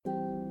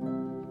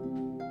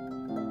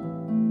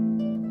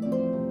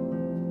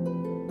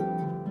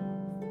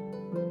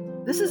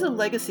This is a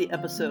legacy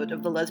episode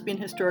of the Lesbian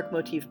Historic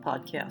Motif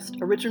podcast,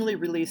 originally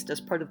released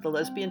as part of the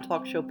Lesbian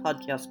Talk Show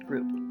podcast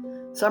group.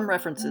 Some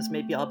references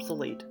may be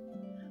obsolete.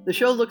 The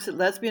show looks at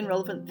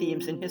lesbian-relevant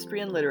themes in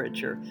history and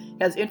literature,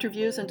 has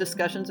interviews and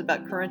discussions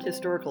about current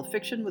historical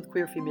fiction with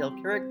queer female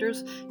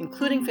characters,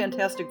 including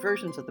fantastic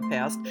versions of the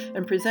past,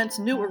 and presents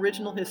new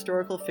original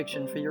historical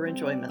fiction for your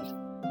enjoyment.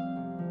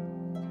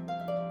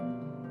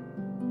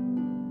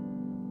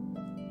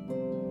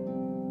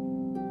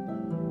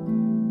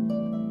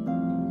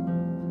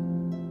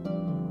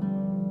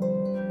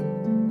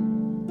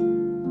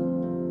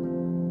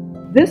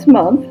 This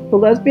month, the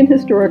Lesbian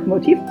Historic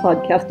Motif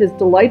podcast is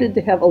delighted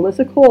to have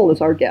Alyssa Cole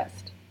as our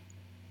guest.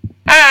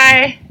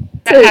 Hi,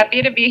 I'm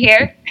happy to be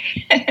here.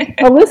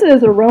 Alyssa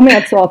is a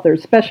romance author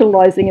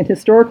specializing in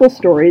historical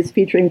stories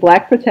featuring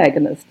Black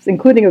protagonists,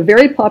 including a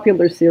very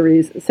popular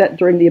series set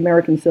during the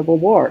American Civil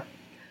War.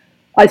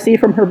 I see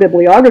from her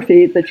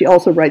bibliography that she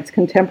also writes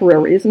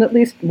contemporaries and at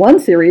least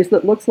one series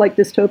that looks like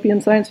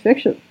dystopian science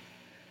fiction.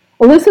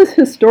 Alyssa's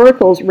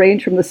historicals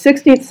range from the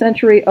 16th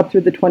century up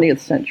through the 20th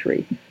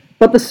century.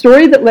 But the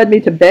story that led me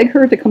to beg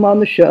her to come on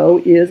the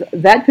show is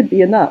That Could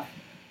Be Enough,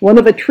 one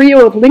of a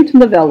trio of linked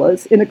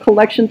novellas in a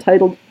collection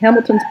titled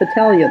Hamilton's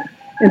Battalion,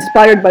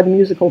 inspired by the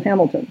musical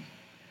Hamilton.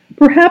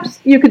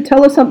 Perhaps you could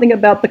tell us something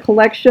about the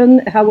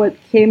collection, how it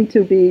came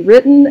to be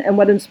written, and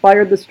what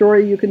inspired the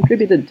story you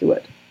contributed to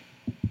it.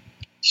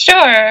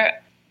 Sure.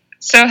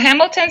 So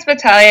Hamilton's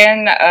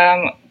Battalion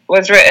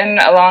was written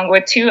along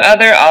with two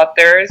other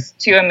authors,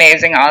 two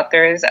amazing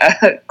authors,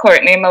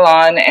 Courtney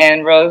Milan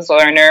and Rose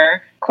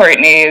Lerner.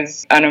 Courtney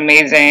is an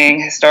amazing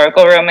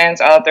historical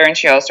romance author, and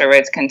she also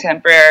writes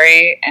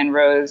contemporary, and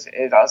Rose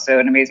is also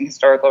an amazing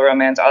historical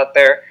romance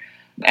author.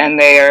 And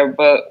they are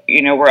both,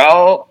 we're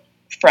all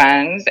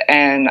friends,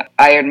 and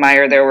I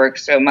admire their work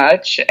so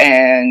much,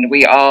 and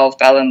we all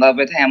fell in love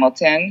with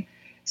Hamilton.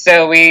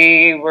 So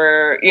we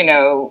were,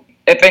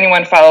 if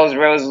anyone follows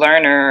Rose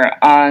Lerner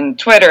on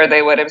Twitter,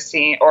 they would have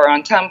seen, or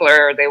on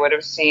Tumblr, they would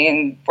have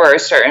seen for a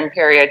certain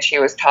period she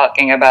was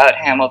talking about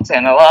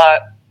Hamilton a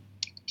lot.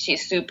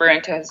 She's super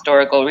into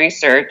historical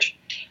research.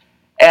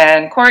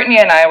 And Courtney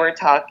and I were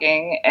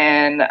talking,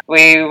 and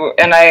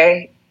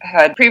I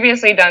had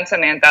previously done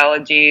some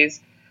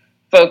anthologies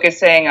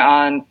focusing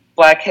on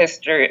Black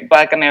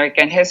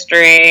American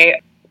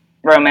history,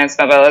 romance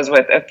novellas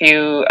with a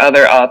few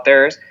other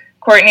authors.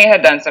 Courtney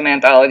had done some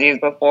anthologies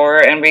before,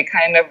 and we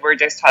kind of were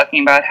just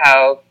talking about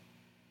how,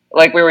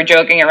 we were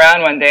joking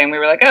around one day, and we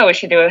were like, oh, we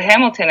should do a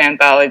Hamilton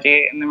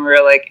anthology. And then we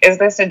were like, is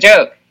this a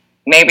joke?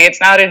 Maybe it's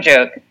not a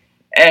joke.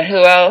 And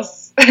who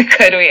else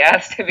could we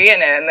ask to be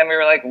in it? And then we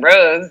were like,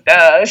 Rose,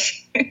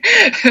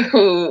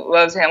 who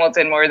loves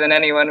Hamilton more than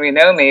anyone we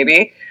know,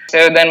 maybe.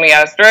 So then we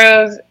asked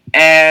Rose,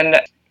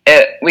 and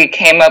we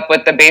came up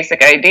with the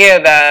basic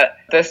idea that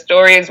the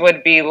stories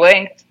would be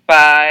linked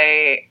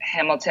by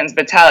Hamilton's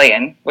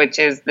Battalion, which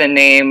is the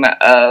name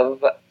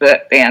of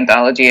the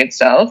anthology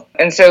itself.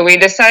 And so we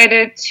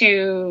decided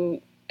to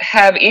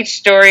have each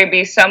story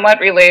be somewhat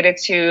related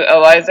to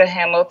Eliza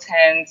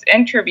Hamilton's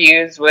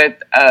interviews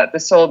with the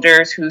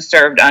soldiers who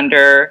served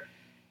under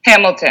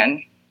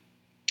Hamilton.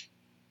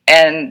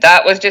 And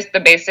that was just the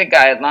basic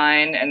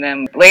guideline. And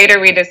then later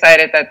we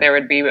decided that there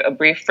would be a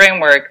brief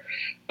framework,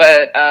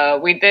 but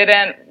we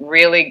didn't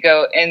really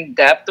go in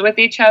depth with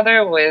each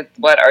other with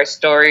what our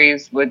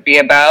stories would be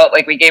about.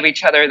 We gave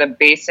each other the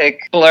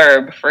basic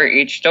blurb for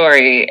each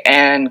story.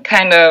 And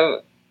kind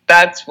of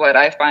that's what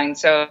I find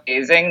so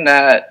amazing,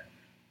 that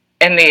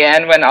in the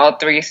end, when all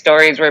three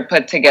stories were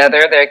put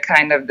together, they're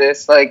kind of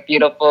this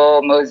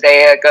beautiful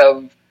mosaic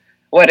of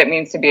what it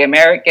means to be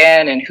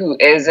American and who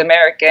is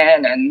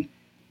American. And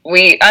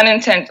we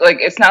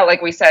it's not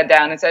like we sat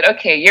down and said,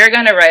 okay, you're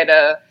going to write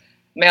a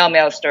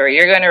male story.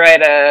 You're going to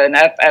write an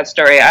FF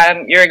story.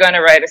 You're going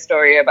to write a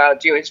story about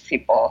Jewish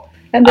people.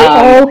 And they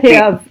all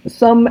have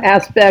some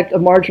aspect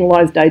of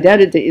marginalized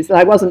identities.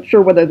 I wasn't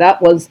sure whether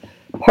that was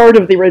part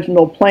of the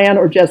original plan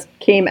or just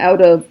came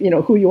out of,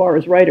 who you are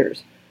as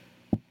writers.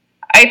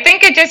 I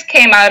think it just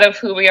came out of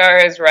who we are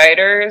as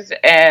writers,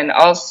 and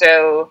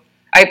also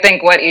I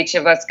think what each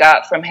of us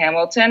got from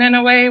Hamilton in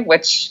a way,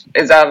 which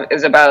is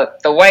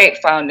about the white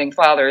founding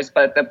fathers,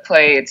 but the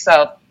play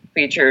itself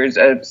features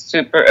a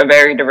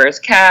very diverse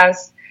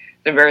cast,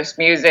 diverse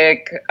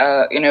music,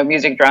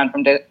 music drawn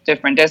from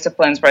different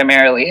disciplines,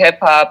 primarily hip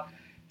hop.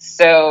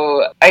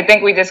 So I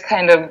think we just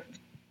kind of,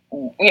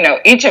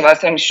 each of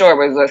us, I'm sure,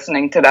 was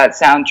listening to that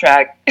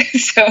soundtrack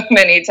so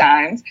many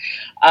times.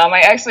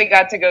 I actually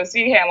got to go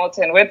see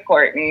Hamilton with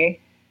Courtney,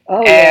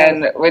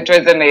 which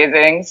was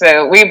amazing.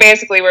 So we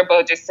basically were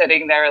both just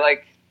sitting there,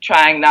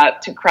 trying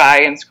not to cry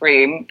and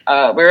scream.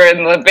 We were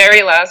in the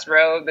very last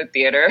row of the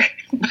theater,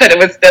 but it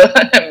was still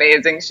an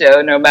amazing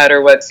show, no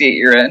matter what seat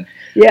you're in.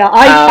 Yeah,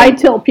 I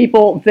tell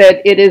people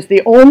that it is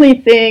the only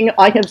thing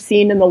I have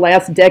seen in the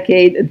last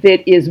decade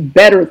that is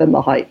better than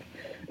the hype.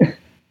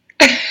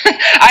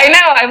 I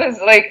know. I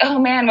was like, oh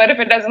man, what if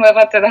it doesn't live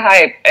up to the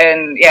hype?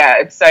 And yeah,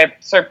 it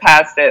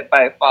surpassed it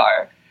by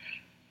far.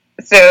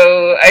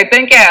 So I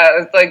think,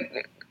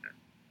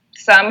 it's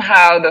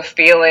somehow the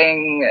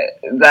feeling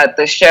that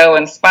the show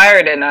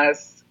inspired in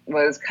us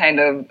was kind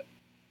of,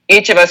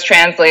 each of us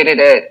translated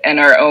it in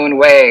our own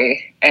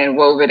way and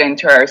wove it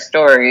into our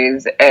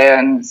stories.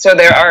 And so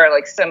there are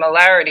like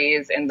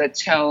similarities in the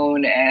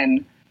tone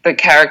and the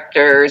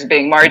characters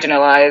being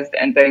marginalized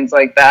and things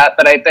like that.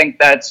 But I think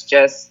that's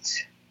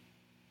just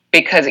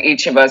because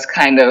each of us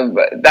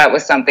that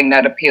was something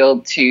that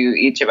appealed to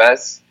each of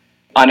us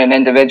on an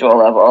individual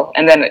level.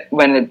 And then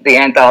when the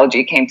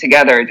anthology came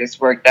together, it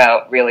just worked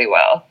out really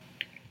well.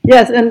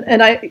 Yes,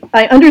 and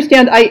I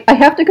understand. I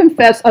have to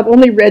confess, I've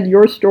only read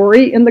your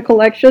story in the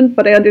collection,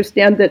 but I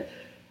understand that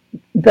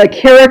the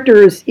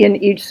characters in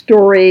each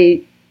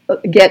story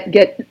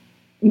get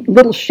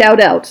little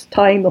shout-outs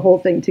tying the whole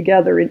thing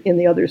together in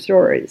the other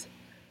stories.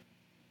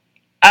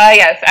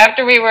 Yes,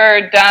 after we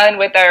were done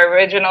with our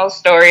original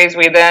stories,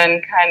 we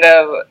then kind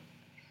of,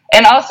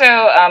 and also,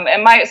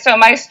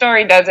 my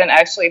story doesn't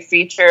actually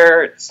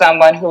feature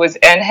someone who was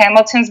in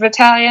Hamilton's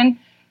battalion.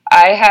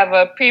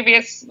 I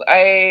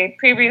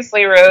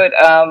previously wrote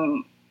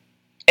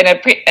in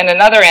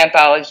another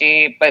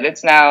anthology, but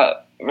it's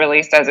now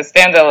released as a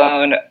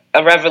standalone,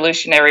 a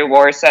Revolutionary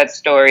War set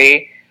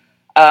story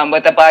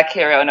with a black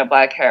hero and a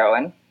black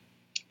heroine.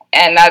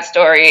 And that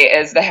story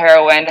is the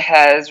heroine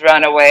has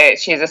run away.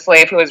 She's a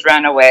slave who has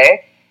run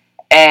away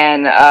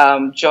and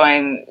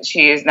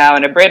she is now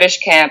in a British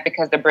camp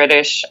because the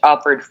British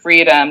offered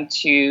freedom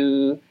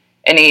to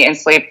any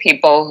enslaved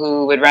people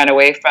who would run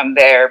away from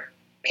their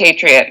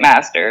patriot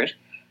masters.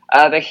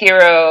 The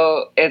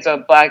hero is a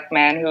black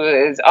man who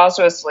is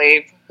also a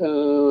slave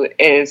who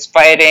is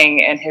fighting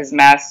in his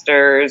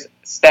master's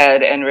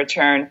stead in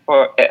return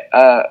for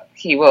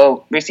he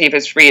will receive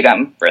his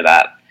freedom for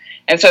that.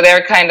 And so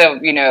they're kind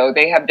of,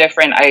 they have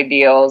different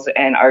ideals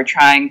and are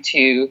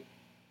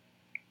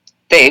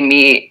they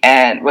meet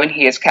and when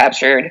he is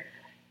captured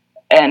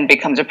and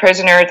becomes a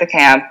prisoner at the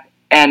camp.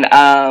 And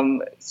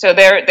so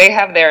they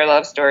have their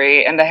love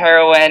story, and the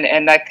heroine,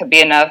 and that could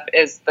be enough,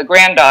 is the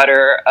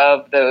granddaughter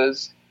of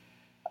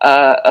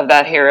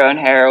that hero and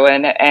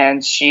heroine.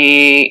 And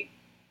the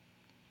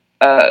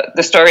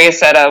story is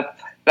set up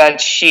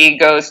that she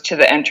goes to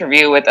the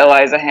interview with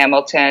Eliza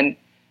Hamilton,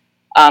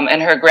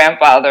 and her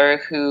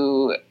grandfather,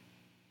 who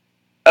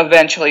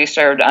eventually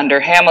served under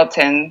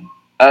Hamilton.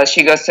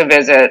 She goes to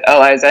visit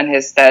Eliza in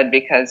his stead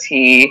because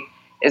he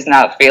is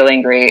not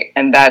feeling great,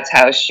 and that's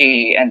how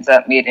she ends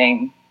up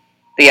meeting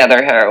the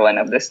other heroine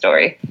of the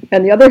story.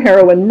 And the other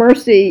heroine,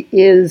 Mercy,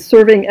 is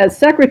serving as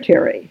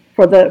secretary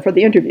for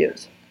the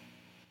interviews.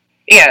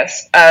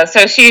 Yes,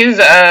 so she's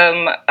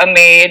a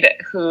maid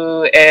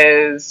who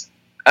is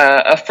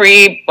a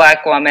free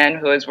black woman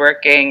who is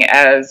working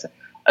as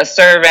a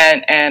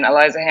servant in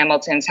Eliza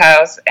Hamilton's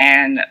house,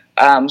 and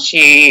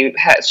she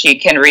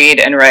can read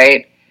and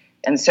write,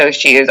 and so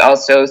she is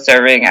also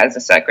serving as a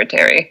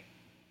secretary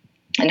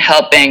and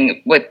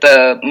helping with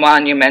the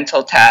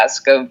monumental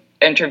task of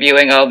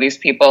interviewing all these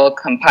people,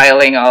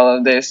 compiling all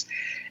of this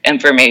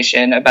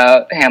information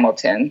about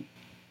Hamilton.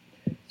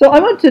 So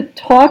I want to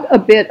talk a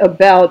bit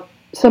about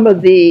some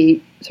of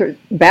the sort of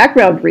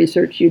background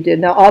research you did.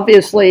 Now,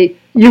 obviously,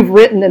 you've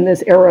written in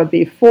this era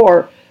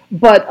before,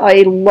 but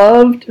I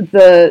loved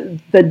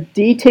the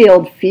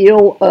detailed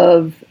feel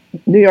of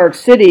New York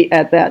City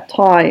at that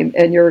time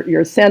and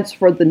your sense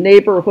for the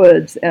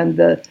neighborhoods and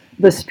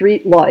the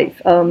street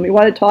life. You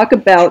want to talk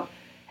about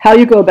how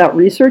you go about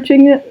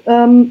researching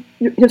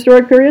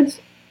historic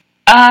periods?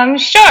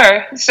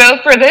 Sure. So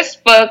for this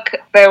book,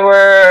 there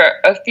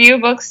were a few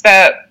books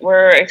that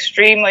were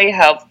extremely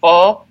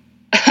helpful.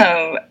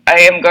 I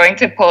am going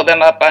to pull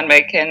them up on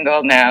my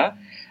Kindle now.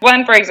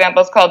 One, for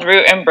example, is called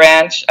Root and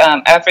Branch,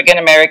 African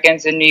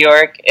Americans in New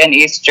York and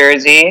East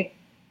Jersey.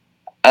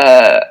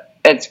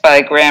 It's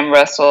by Graham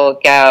Russell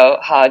Gow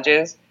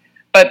Hodges.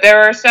 But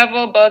there are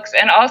several books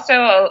and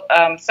also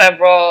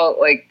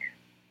several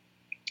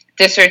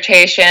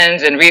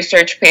dissertations and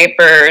research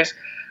papers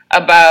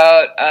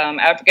about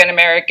African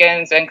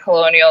Americans in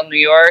colonial New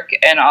York,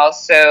 and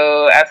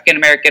also African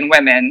American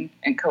women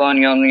in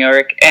colonial New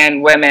York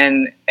and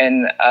women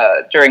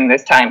during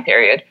this time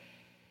period.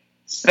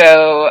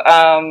 So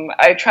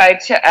I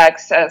tried to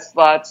access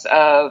lots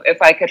of,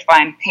 if I could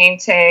find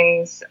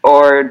paintings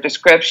or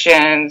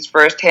descriptions,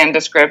 firsthand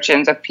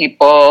descriptions of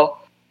people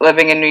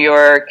living in New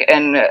York.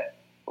 And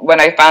when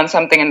I found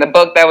something in the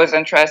book that was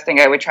interesting,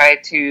 I would try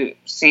to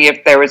see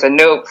if there was a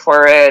note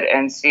for it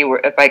and see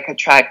if I could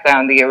track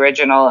down the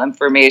original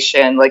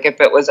information, like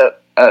if it was a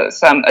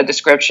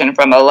description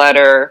from a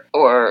letter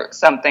or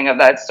something of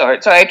that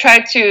sort. So I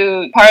tried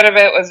to, part of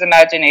it was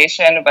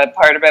imagination, but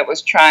part of it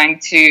was trying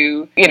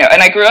to,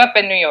 and I grew up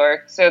in New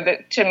York. So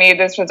to me,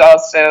 this was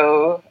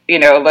also,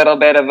 a little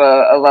bit of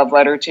a love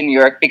letter to New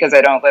York because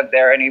I don't live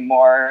there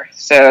anymore.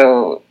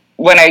 So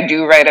when I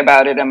do write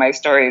about it in my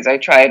stories, I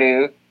try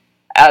to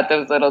add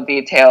those little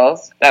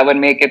details that would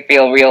make it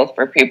feel real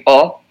for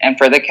people and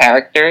for the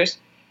characters.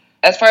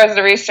 as far as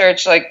the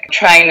research, like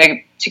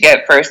trying to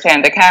get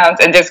firsthand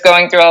accounts and just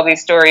going through all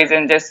these stories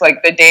and just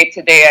like the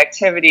day-to-day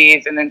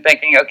activities, and then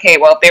thinking, okay,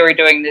 well, if they were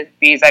doing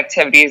these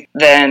activities,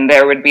 then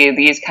there would be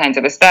these kinds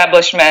of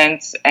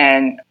establishments.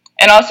 And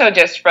also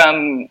just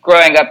from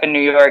growing up in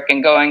New York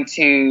and going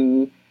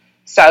to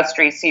South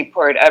Street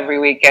Seaport every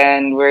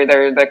weekend, where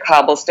there are the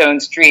cobblestone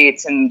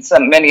streets, and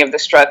many of the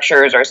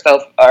structures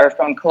are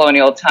from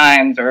colonial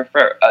times, or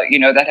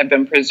that have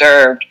been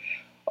preserved,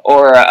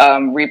 or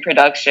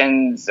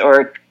reproductions,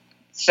 or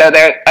so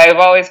there. I've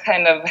always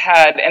kind of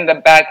had in the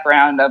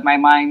background of my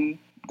mind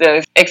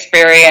the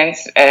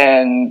experience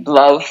and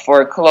love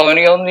for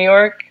colonial New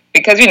York.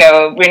 Because,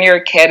 when you're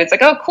a kid, it's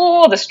like, oh,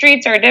 cool, the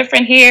streets are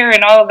different here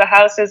and all of the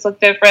houses look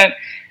different.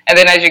 And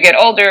then as you get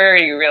older,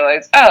 you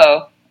realize,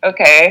 oh,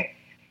 okay,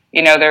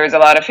 there was a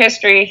lot of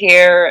history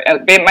here.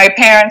 My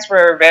parents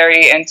were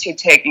very into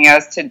taking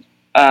us to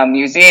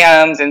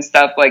museums and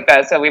stuff like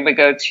that. So we would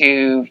go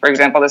to, for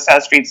example, the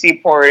South Street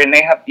Seaport, and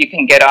you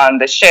can get on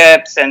the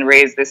ships and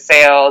raise the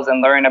sails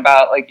and learn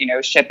about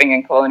shipping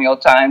in colonial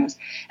times.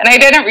 And I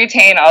didn't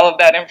retain all of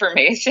that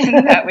information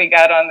that we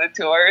got on the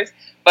tours,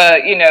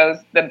 but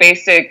the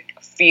basic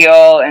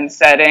feel and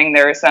setting,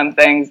 there are some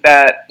things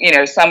that,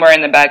 somewhere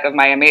in the back of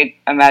my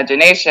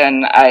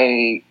imagination,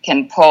 I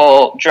can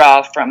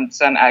draw from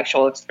some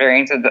actual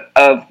experience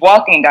of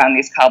walking down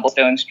these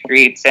cobblestone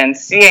streets and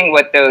seeing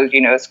what those,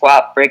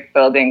 squat brick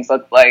buildings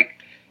look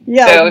like.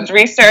 Yeah. So it's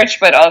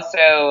research, but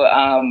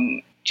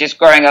also just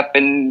growing up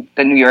in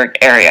the New York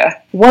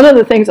area. One of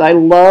the things I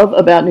love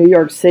about New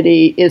York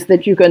City is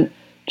that you can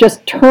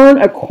just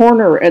turn a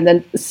corner, and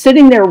then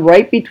sitting there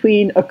right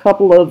between a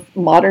couple of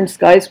modern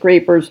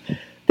skyscrapers,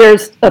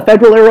 there's a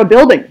Federal era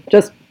building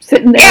just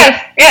sitting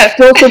there, yes.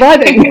 Still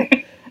surviving.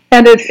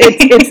 And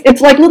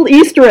it's like little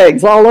Easter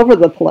eggs all over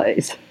the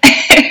place.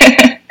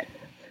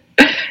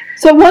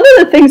 So one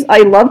of the things I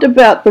loved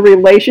about the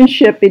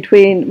relationship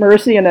between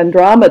Mercy and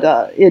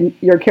Andromeda in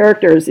your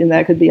characters in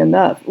That Could Be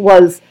Enough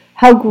was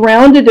how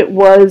grounded it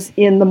was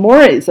in the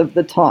mores of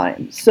the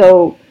time.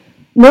 So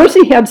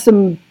Mercy had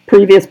some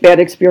previous bad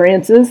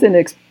experiences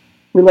in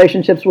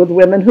relationships with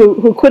women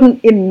who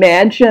couldn't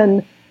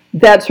imagine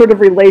that sort of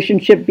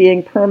relationship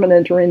being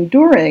permanent or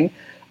enduring.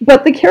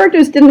 But the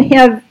characters didn't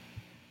have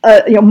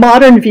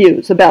modern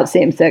views about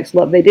same-sex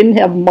love. They didn't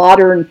have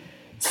modern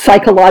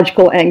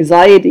psychological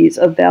anxieties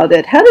about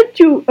it. How did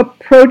you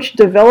approach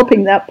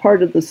developing that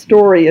part of the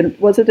story, and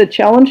was it a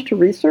challenge to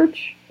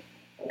research?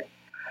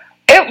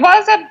 It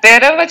was a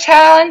bit of a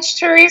challenge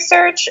to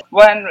research.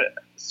 One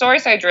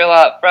source I drew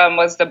up from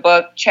was the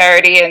book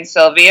Charity and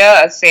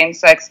Sylvia, A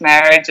Same-Sex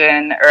Marriage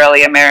in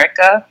Early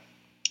America.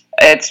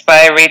 It's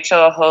by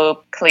Rachel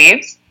Hope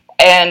Cleaves.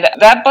 And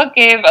that book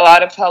gave a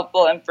lot of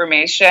helpful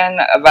information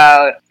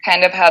about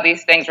kind of how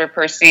these things were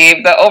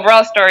perceived. The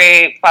overall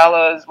story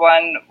follows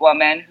one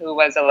woman who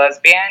was a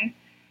lesbian,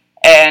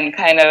 and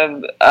kind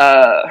of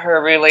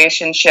her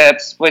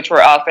relationships, which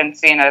were often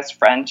seen as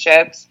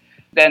friendships.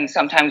 Then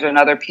sometimes when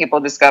other people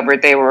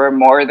discovered they were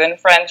more than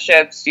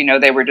friendships,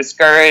 they were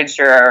discouraged,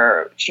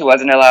 or she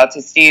wasn't allowed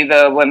to see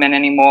the women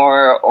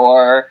anymore,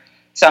 or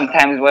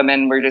sometimes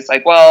women were just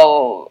like,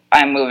 well,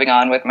 I'm moving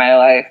on with my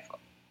life.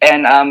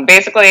 And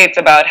basically it's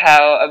about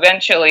how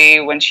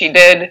eventually when she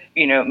did,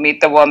 meet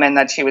the woman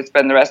that she would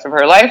spend the rest of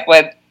her life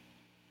with,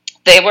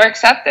 they were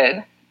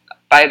accepted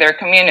by their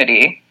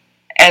community.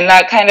 And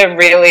that kind of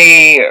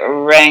really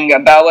rang a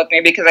bell with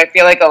me, because I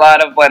feel like a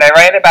lot of what I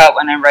write about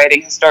when I'm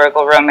writing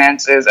historical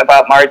romances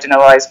about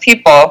marginalized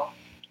people,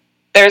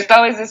 there's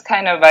always this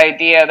kind of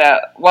idea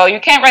that, well, you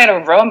can't write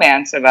a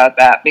romance about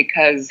that,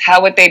 because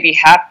how would they be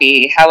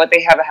happy? How would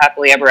they have a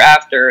happily ever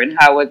after? And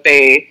how would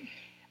they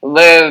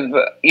live,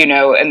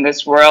 in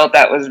this world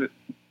that was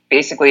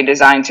basically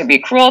designed to be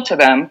cruel to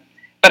them?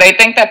 But I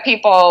think that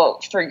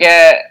people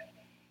forget,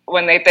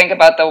 when they think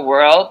about the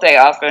world, they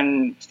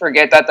often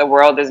forget that the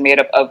world is made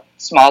up of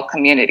small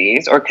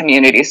communities, or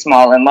communities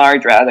small and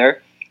large,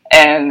 rather.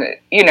 And,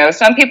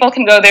 some people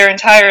can go their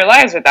entire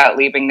lives without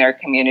leaving their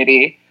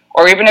community,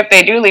 or even if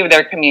they do leave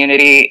their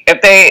community,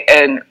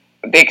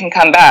 they can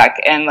come back.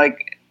 And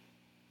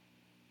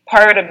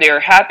part of their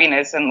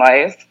happiness in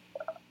life,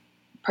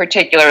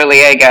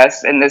 particularly, I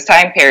guess, in this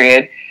time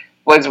period,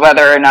 was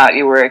whether or not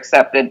you were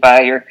accepted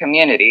by your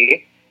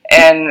community.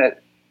 And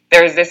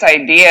there's this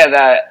idea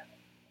that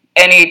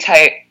any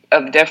type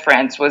of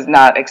difference was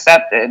not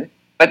accepted,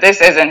 but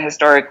this isn't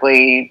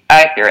historically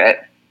accurate.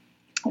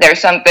 There's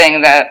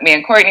something that me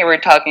and Courtney were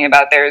talking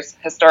about. There's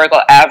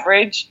historical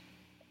average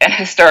and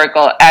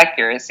historical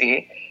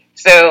accuracy.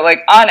 So,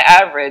 on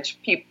average,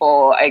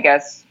 people, I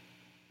guess,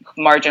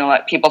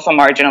 people from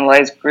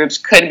marginalized groups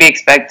could be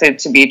expected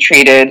to be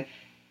treated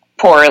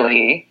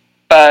poorly,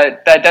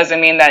 but that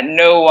doesn't mean that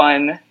no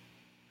one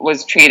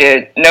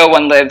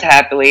lived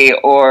happily,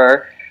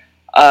 or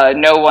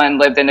no one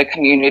lived in a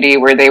community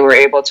where they were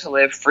able to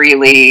live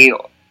freely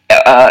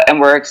and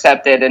were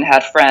accepted and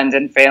had friends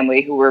and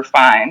family who were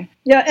fine.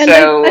 Yeah, and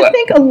I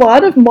think a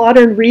lot of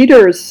modern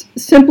readers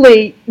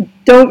simply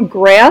don't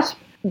grasp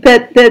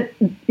that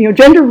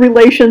gender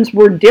relations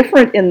were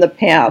different in the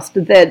past,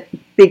 that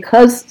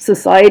because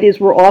societies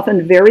were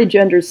often very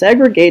gender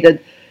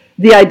segregated,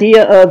 the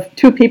idea of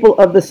two people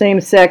of the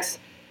same sex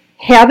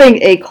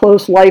having a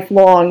close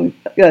lifelong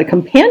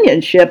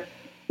companionship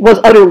was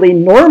utterly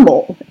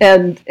normal.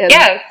 And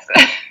yes.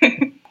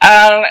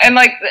 And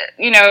like,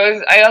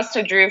 I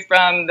also drew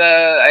from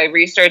I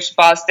researched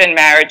Boston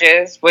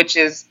marriages, which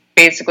is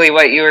basically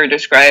what you were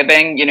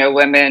describing,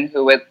 women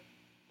who would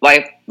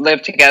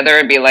live together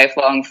and be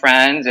lifelong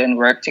friends and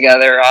work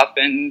together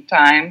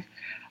oftentimes.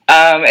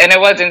 And it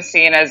wasn't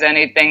seen as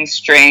anything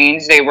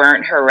strange. They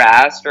weren't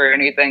harassed or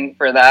anything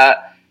for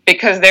that,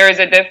 because there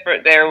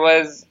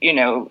was,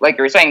 like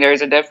you were saying, there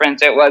was a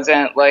difference. It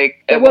wasn't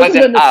like, it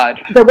wasn't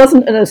odd. There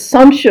wasn't an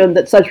assumption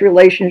that such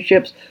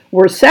relationships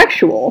were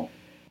sexual,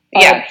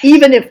 yes.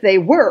 Even if they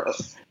were.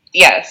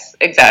 Yes,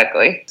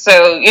 exactly.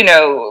 So,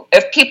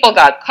 if people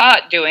got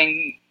caught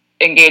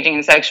engaging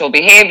in sexual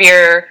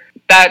behavior,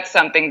 that's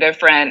something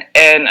different.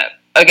 And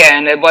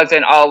again, it was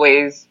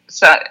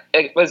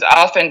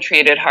often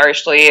treated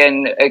harshly,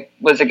 and it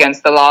was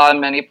against the law in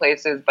many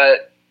places.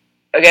 But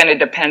again, it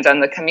depends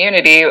on the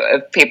community.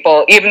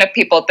 Even if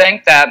people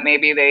think that,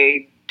 maybe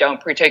they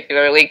don't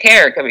particularly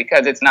care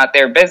because it's not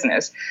their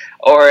business,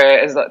 or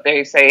as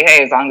they say,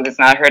 hey, as long as it's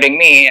not hurting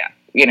me,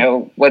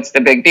 what's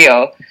the big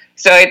deal?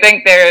 So I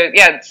think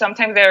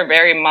sometimes there are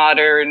very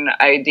modern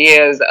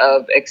ideas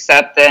of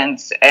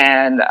acceptance,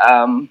 and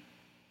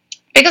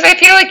because I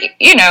feel like,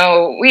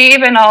 we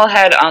even all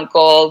had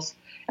uncles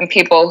and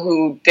people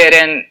who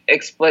didn't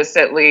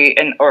explicitly,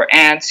 or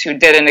aunts who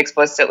didn't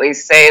explicitly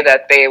say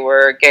that they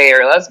were gay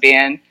or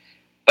lesbian,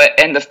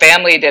 and the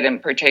family didn't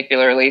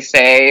particularly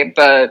say,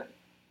 but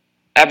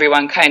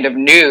everyone kind of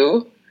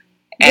knew.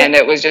 And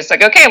it was just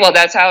like, okay, well,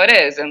 that's how it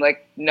is. And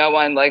like, no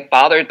one like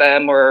bothered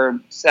them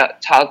or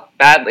talked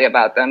badly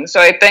about them.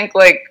 So I think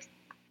like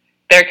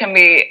there can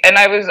be, and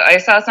I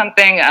saw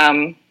something,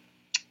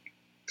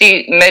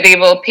 the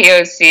Medieval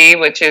POC,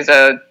 which is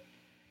a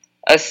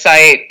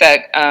site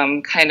that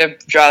kind of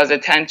draws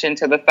attention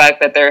to the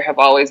fact that there have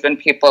always been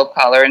people of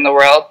color in the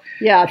world.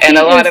 Yeah, she is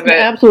an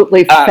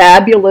absolutely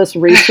fabulous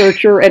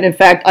researcher, and in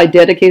fact, I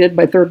dedicated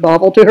my third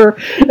novel to her.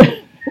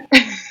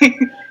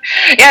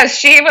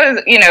 Yes,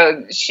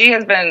 the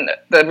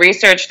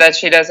research that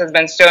she does has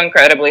been so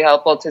incredibly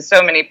helpful to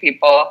so many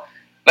people.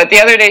 But the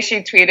other day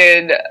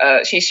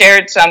she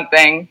shared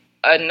something,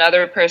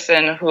 another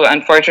person who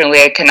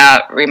unfortunately I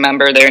cannot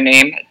remember their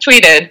name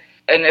tweeted,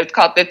 and it's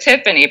called the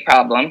Tiffany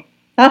problem.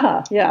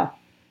 Yeah.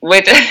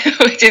 Which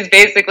is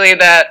basically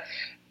that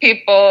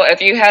people,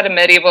 if you had a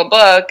medieval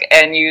book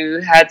and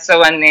you had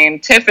someone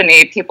named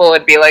Tiffany, people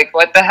would be like,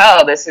 what the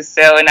hell? This is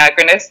so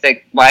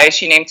anachronistic. Why is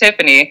she named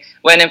Tiffany?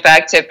 When in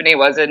fact, Tiffany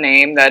was a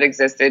name that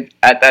existed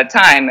at that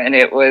time. And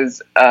it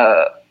was,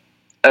 I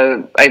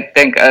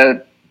think,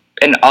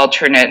 an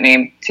alternate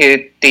name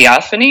to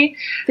Theophany.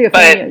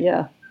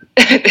 Yeah.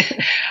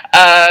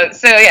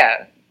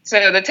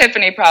 So the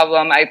Tiffany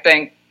problem, I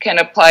think, can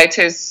apply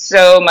to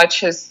so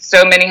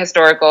many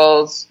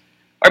historicals,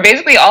 or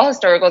basically all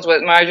historicals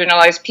with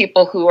marginalized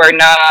people who are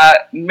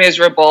not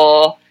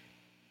miserable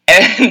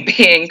and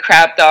being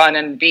crapped on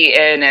and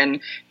beaten and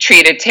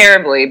treated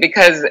terribly.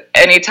 Because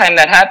anytime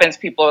that happens,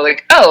 people are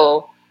like,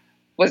 oh,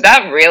 was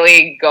that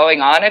really going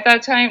on at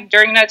that time,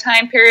 during that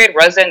time period?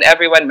 Wasn't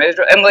everyone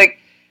miserable? And like,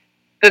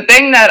 the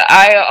thing that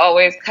I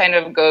always kind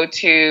of go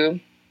to,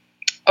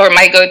 or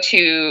my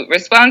go-to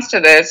response to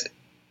this,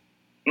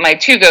 my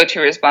two go-to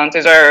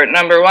responses are,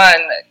 number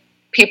one,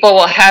 people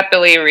will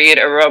happily read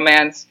a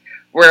romance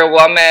where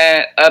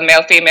a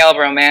male-female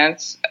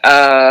romance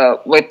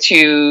with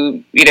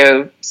two,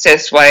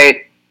 cis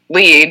white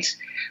leads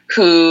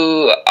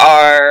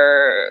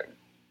where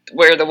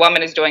the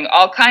woman is doing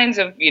all kinds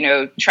of,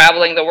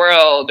 traveling the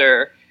world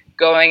or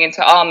going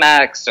into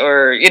Almacs,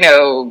 or,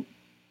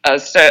 a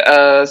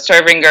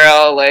serving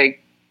girl,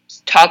 like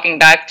talking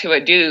back to a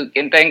duke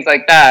and things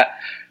like that,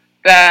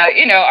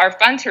 are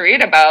fun to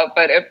read about,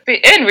 but if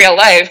in real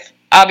life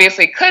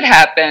obviously could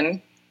happen,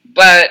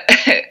 but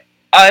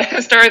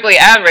historically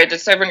average, a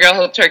serving girl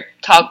who'll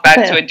talk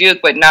back to a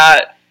duke would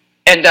not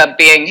end up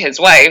being his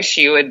wife.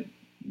 She would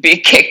be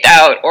kicked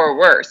out or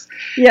worse.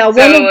 Yeah,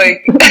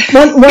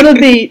 one of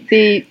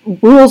the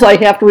rules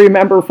I have to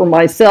remember for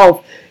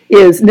myself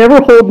is never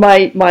hold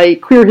my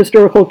queer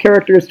historical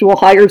characters to a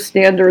higher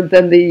standard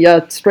than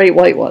the straight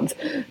white ones.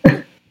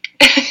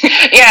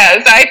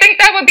 Yeah, so I think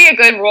that would be a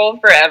good rule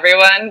for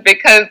everyone,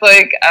 because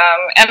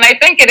and I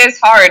think it is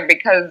hard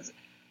because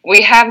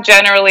we have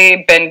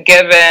generally been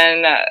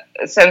given,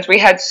 since we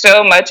had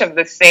so much of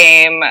the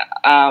same,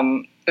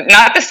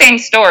 not the same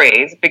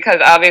stories,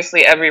 because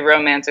obviously every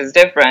romance is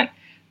different,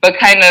 but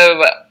kind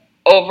of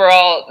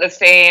overall the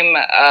same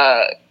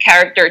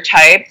character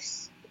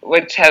types,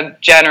 which have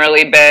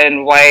generally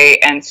been white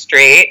and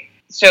straight.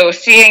 So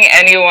seeing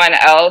anyone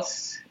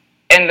else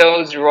in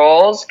those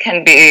roles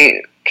can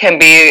be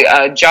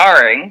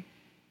jarring.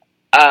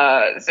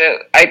 So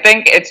I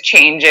think it's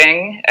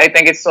changing. I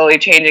think it's slowly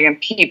changing, and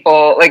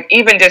people, like,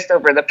 even just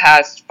over the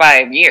past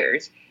 5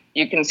 years,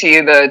 you can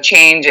see the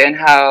change in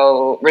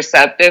how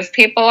receptive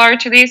people are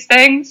to these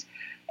things.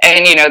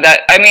 And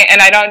that, I mean,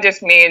 and I don't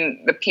just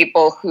mean the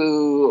people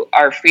who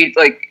are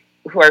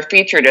who are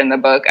featured in the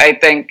book. I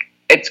think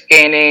it's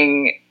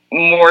gaining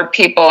more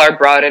people are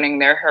broadening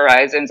their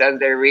horizons as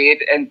they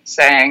read and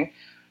saying,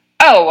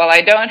 oh, well,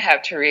 I don't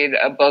have to read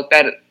a book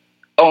that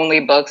only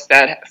books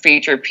that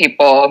feature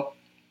people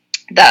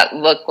that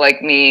look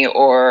like me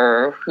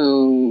or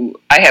who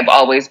I have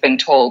always been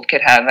told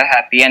could have a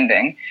happy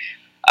ending.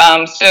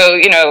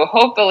 So,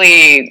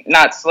 hopefully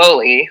not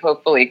slowly,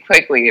 hopefully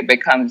quickly it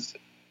becomes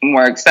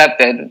more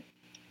accepted.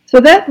 So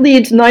that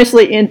leads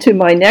nicely into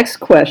my next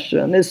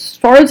question. As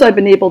far as I've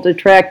been able to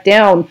track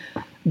down,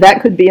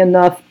 That Could Be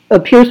Enough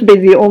appears to be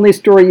the only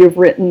story you've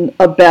written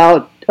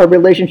about a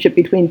relationship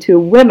between two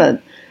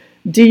women.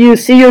 Do you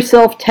see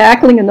yourself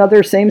tackling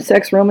another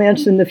same-sex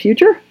romance in the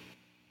future?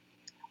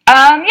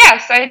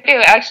 Yes, I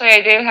do. Actually,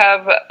 I do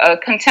have a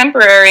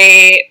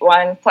contemporary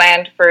one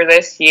planned for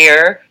this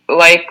year,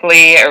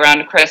 likely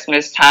around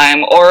Christmas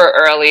time or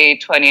early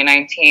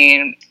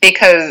 2019,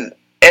 because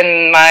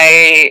in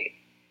my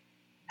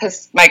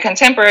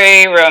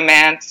contemporary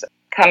romance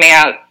coming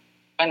out,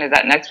 when is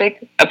that, next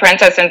week? A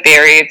Princess in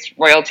Theory, it's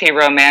royalty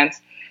romance.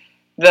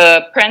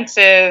 The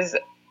prince's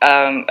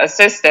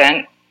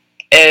assistant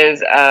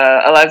is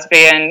a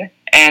lesbian,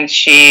 and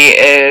she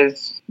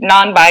is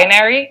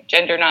non-binary,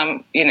 gender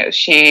non. Her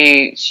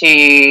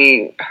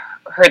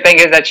thing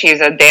is that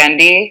she's a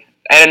dandy.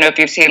 I don't know if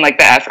you've seen like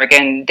the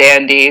African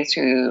dandies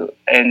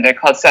and they're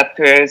called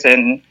septeurs,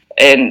 and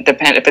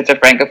depend if it's a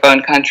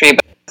francophone country.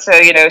 But so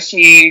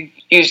she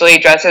usually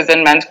dresses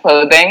in men's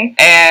clothing,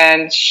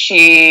 and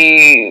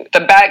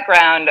the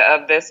background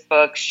of this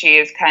book, she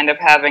is kind of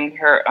having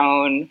her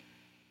own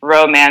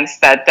romance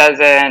that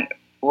doesn't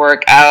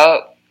work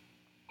out,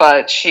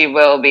 but she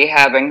will be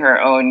having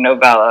her own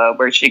novella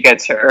where she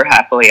gets her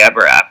happily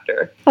ever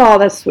after. Oh,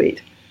 that's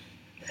sweet.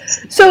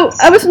 So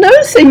I was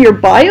noticing your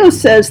bio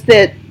says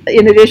that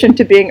in addition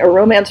to being a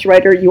romance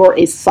writer, you're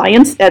a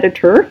science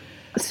editor.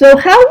 So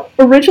how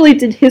originally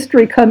did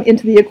history come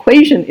into the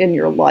equation in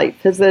your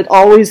life? Has it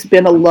always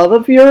been a love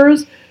of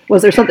yours?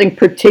 Was there something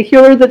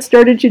particular that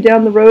started you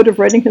down the road of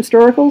writing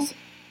historicals?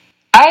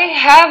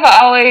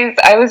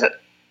 I was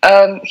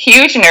a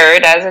huge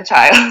nerd as a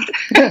child.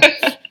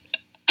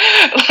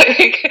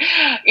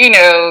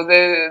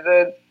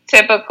 The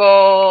typical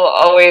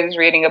always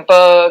reading a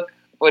book,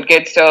 would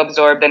get so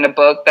absorbed in a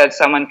book that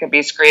someone could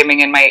be screaming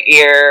in my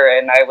ear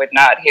and I would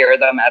not hear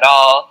them at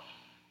all.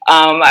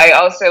 I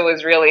also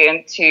was really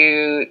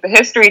into the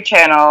History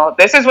Channel.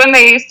 This is when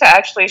they used to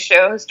actually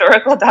show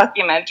historical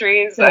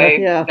documentaries.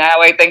 Now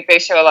I think they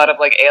show a lot of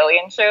like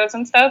alien shows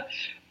and stuff.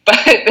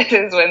 But this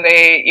is when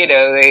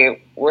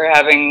they were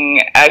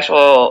having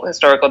actual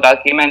historical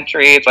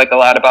documentaries, like a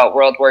lot about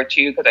World War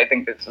II, because I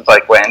think this is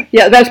like when...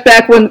 Yeah, that's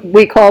back when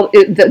we called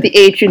it, the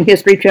H in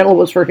History Channel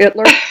was for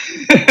Hitler.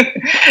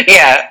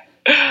 Yeah.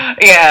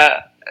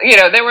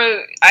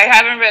 I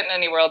haven't written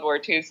any World War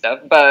II stuff,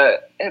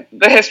 but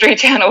the History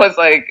Channel was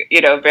like,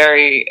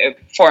 very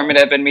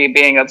formative in me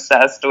being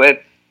obsessed with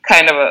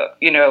kind of a,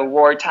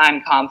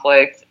 wartime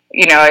conflict.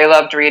 I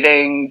loved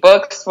reading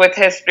books with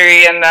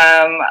history in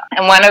them.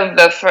 And one of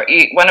the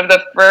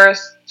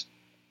first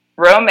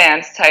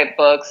romance type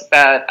books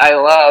that I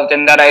loved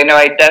and that I know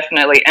I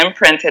definitely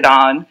imprinted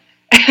on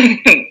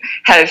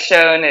has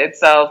shown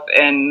itself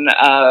in,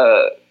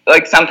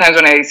 like sometimes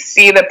when I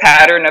see the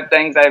pattern of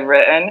things I've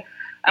written,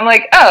 I'm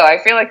like, oh, I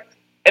feel like,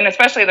 and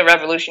especially the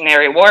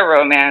Revolutionary War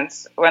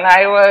romance,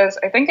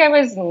 I think I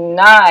was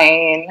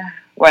 9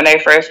 when I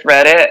first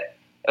read it.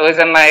 It was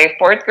in my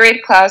 4th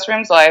grade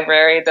classroom's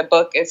library. The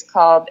book is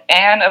called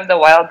Anne of the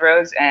Wild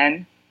Rose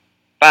Inn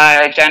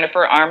by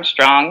Jennifer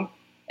Armstrong,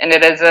 and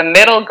it is a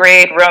middle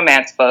grade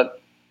romance book.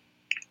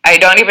 I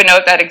don't even know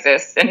if that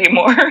exists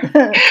anymore.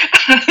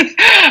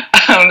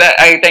 That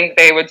I think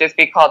they would just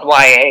be called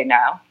YA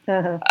now.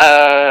 Uh-huh.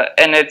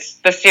 And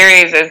the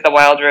series is The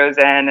Wild Rose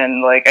Inn,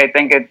 and like I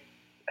think it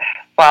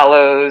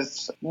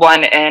follows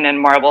one inn in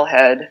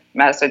Marblehead,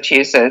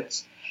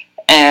 Massachusetts,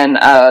 and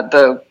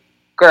the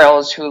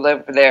girls who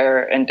lived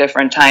there in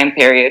different time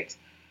periods.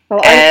 Oh,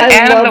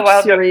 I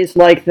loved series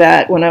like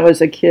that when I was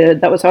a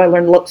kid. That was how I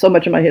learned so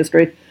much of my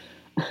history.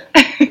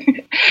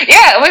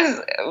 Yeah, it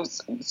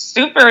was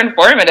super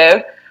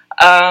informative.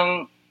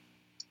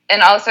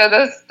 And also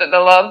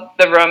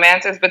the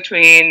romances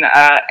between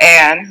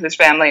Anne, whose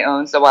family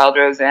owns the Wild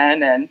Rose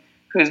Inn, and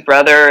whose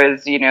brother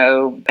is,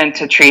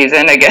 into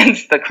treason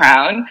against the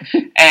crown.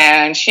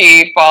 And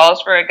she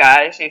falls for a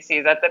guy she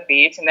sees at the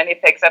beach, and then he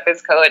picks up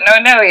his coat.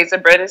 No, he's a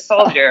British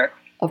soldier.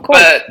 Of course.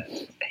 But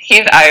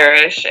he's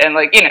Irish, and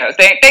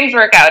things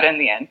work out in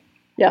the end.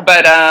 Yeah.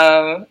 But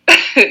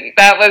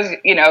that was,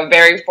 a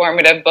very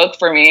formative book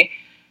for me.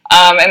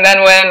 And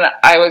then when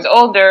I was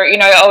older,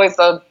 I always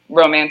loved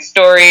romance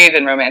stories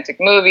and romantic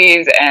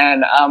movies.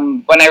 And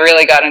when I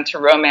really got into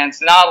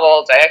romance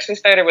novels, I actually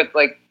started with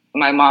like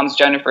my mom's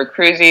Jennifer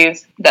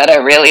Crusoe's that I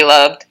really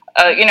loved.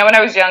 When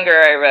I was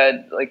younger, I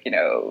read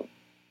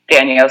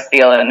Danielle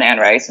Steele and Anne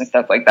Rice and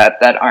stuff like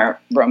that aren't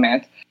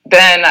romance.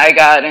 Then I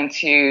got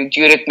into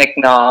Judith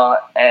McNaugh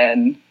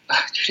and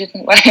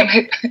why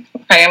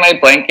am I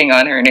blanking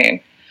on her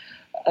name?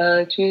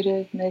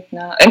 Judith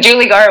McNaugh and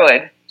Julie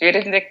Garwood.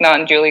 Judith McNaugh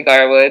and Julie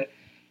Garwood,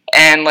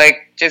 and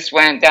like just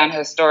went down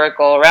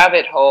historical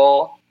rabbit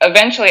hole.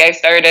 Eventually, I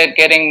started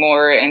getting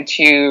more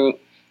into.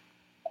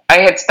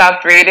 I had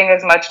stopped reading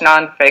as much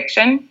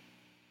nonfiction,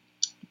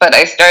 but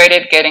I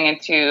started getting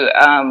into.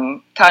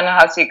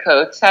 Ta-Nehisi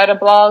Coates had a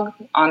blog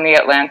on The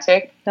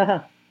Atlantic.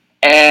 Uh-huh.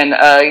 And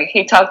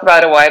he talked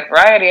about a wide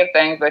variety of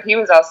things, but he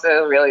was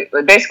also really,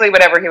 basically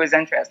whatever he was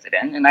interested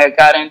in. And I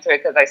got into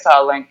it because I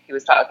saw a link, he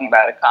was talking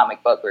about a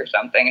comic book or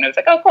something, and I was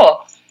like, oh,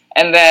 cool.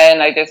 And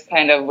then I just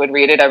kind of would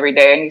read it every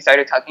day, and he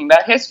started talking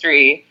about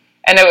history.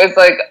 And it was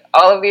like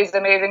all of these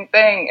amazing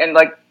things. And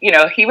like, you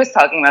know, he was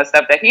talking about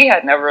stuff that he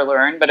had never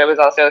learned, but it was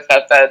also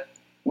stuff that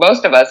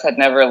most of us had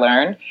never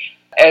learned.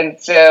 And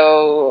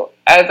so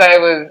as I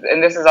was,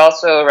 and this is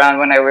also around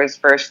when I was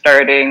first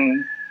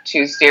starting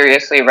to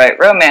seriously write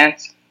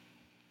romance,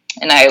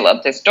 and I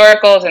loved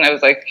historicals, and I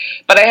was like,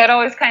 but I had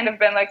always kind of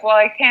been like, well,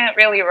 I can't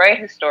really write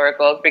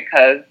historicals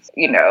because,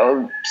 you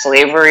know,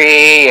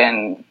 slavery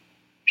and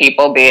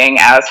people being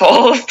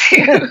assholes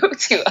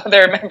to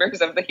other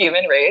members of the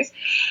human race.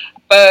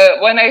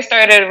 But when I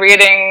started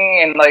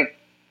reading and like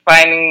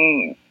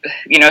finding,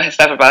 you know,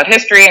 stuff about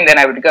history, and then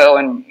I would go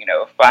and, you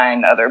know,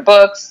 find other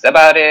books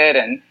about it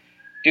and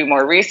do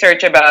more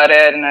research about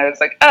it, and I was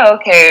like, oh,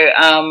 okay,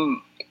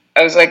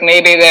 I was like,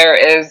 maybe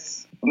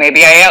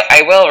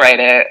I will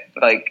write it.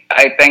 Like,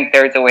 I think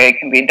there's a way it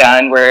can be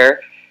done where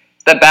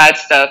the bad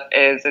stuff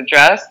is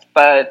addressed,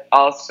 but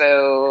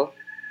also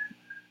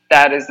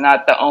that is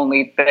not the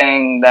only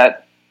thing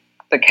that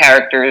the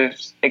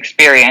characters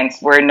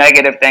experience, where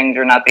negative things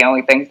are not the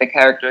only things the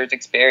characters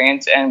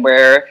experience, and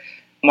where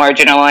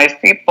marginalized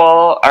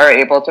people are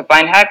able to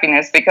find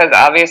happiness, because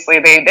obviously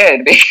they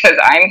did, because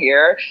I'm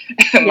here,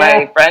 and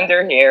my friends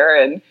are here,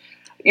 and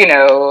you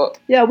know,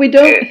 we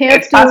don't have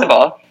it's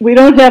possible. We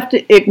don't have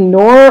to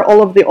ignore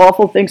all of the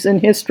awful things in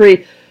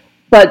history,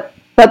 but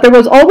there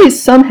was always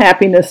some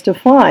happiness to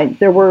find.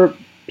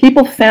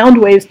 People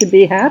found ways to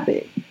be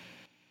happy.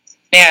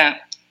 Yeah,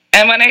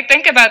 and when I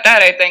think about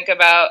that, I think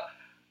about,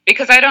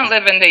 because I don't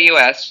live in the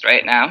U.S.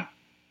 right now,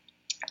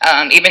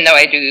 even though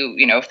I do,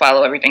 you know,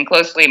 follow everything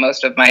closely.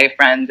 Most of my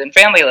friends and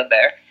family live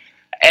there,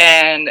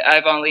 and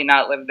I've only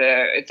not lived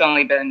there. It's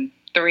only been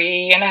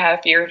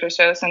 3.5 years or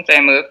so since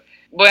I moved.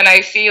 When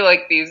I see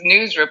like these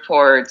news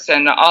reports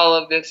and all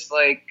of this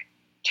like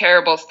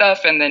terrible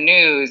stuff in the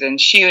news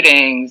and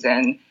shootings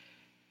and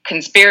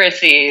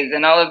conspiracies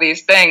and all of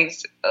these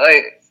things,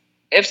 like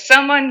if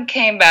someone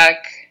came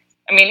back,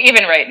 I mean,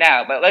 even right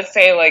now, but let's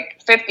say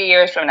like 50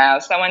 years from now,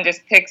 someone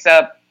just picks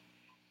up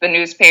the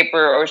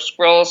newspaper or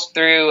scrolls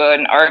through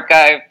an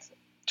archived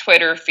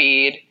Twitter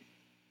feed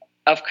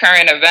of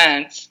current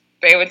events,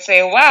 they would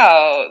say,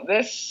 wow,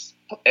 this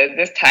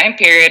time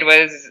period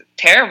was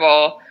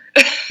terrible.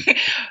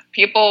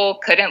 People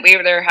couldn't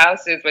leave their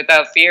houses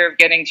without fear of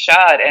getting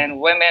shot, and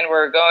women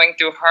were going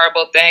through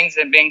horrible things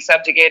and being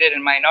subjugated,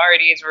 and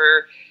minorities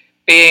were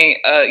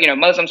being,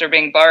 Muslims were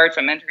being barred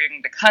from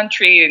entering the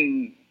country,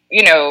 and,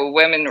 you know,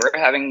 women were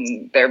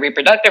having their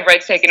reproductive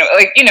rights taken away.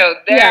 Like, you know,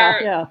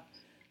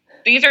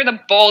 these are the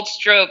bold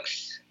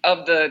strokes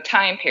of the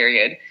time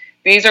period.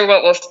 These are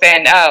what will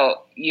stand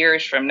out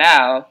years from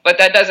now. But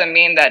that doesn't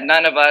mean that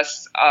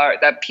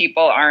that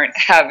people aren't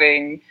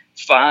having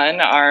fun,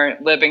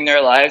 aren't living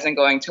their lives and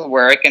going to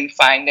work and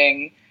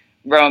finding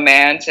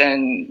romance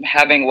and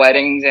having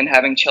weddings and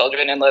having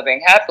children and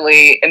living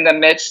happily in the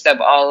midst of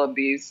all of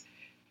these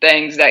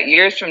things that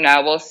years from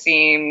now will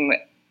seem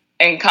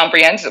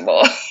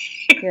incomprehensible.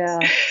 Yeah.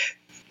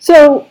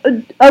 So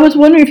I was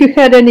wondering if you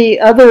had any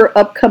other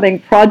upcoming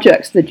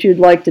projects that you'd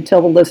like to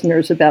tell the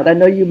listeners about. I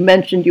know you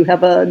mentioned you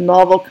have a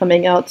novel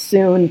coming out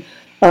soon.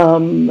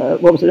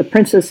 What was it, A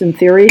Princess in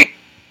Theory?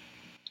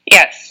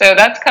 Yes, so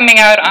that's coming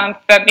out on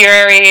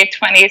February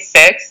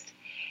 26th.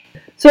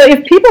 So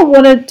if people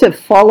wanted to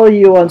follow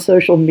you on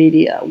social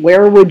media,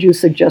 where would you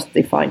suggest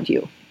they find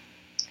you?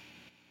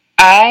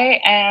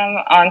 I am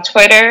on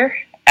Twitter.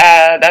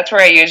 That's where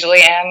I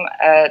usually am.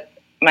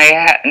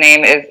 My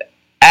name is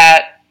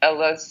at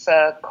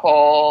Alyssa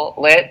Cole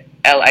Lit,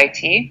 Lit.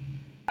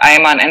 I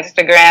am on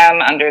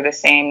Instagram under the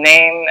same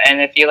name,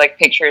 and if you like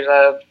pictures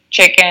of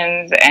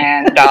chickens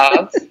and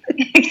dogs,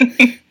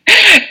 you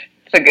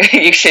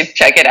should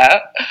check it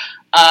out.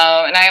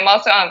 And I am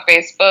also on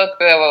Facebook,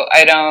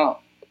 though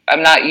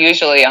I'm not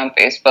usually on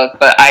Facebook,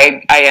 but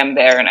I am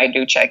there, and I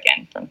do check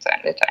in from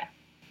time to time.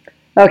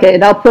 Okay,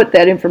 and I'll put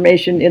that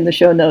information in the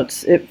show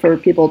notes for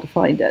people to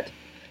find it.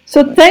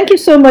 So thank you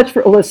so much,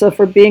 Alyssa,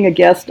 for being a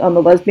guest on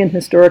the Lesbian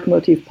Historic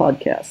Motif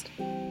podcast.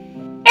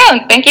 Oh,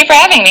 thank you for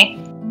having me.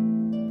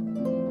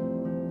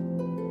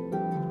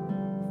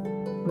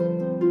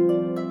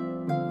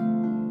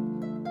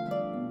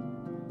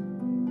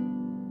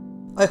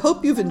 I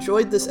hope you've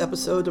enjoyed this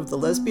episode of the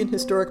Lesbian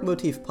Historic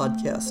Motif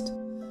podcast.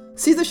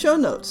 See the show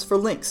notes for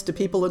links to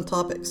people and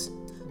topics.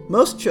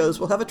 Most shows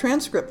will have a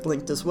transcript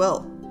linked as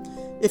well.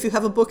 If you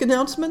have a book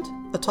announcement,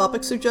 a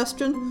topic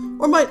suggestion,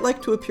 or might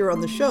like to appear on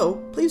the show,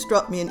 please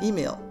drop me an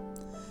email.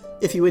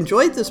 If you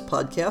enjoyed this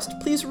podcast,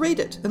 please rate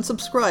it and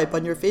subscribe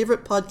on your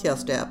favorite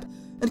podcast app,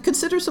 and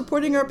consider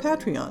supporting our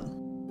Patreon.